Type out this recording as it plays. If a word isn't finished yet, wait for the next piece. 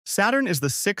Saturn is the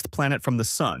sixth planet from the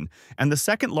Sun and the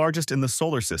second largest in the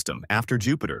solar system after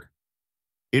Jupiter.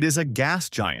 It is a gas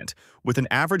giant with an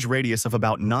average radius of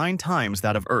about 9 times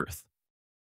that of Earth.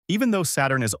 Even though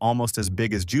Saturn is almost as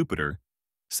big as Jupiter,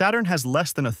 Saturn has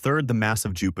less than a third the mass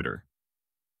of Jupiter.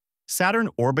 Saturn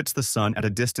orbits the Sun at a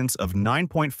distance of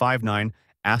 9.59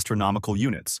 astronomical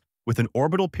units, with an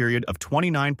orbital period of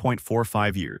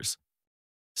 29.45 years.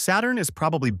 Saturn is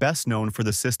probably best known for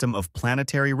the system of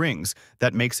planetary rings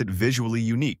that makes it visually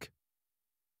unique.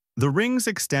 The rings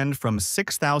extend from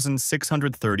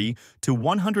 6,630 to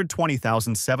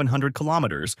 120,700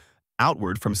 kilometers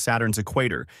outward from Saturn's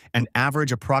equator and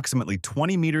average approximately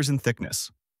 20 meters in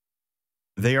thickness.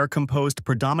 They are composed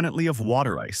predominantly of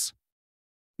water ice.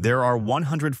 There are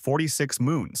 146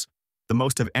 moons, the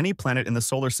most of any planet in the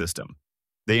solar system.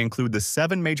 They include the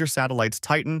 7 major satellites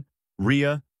Titan,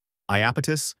 Rhea,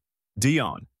 Iapetus,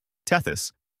 Dione,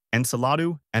 Tethys,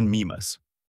 Encelado, and Mimas.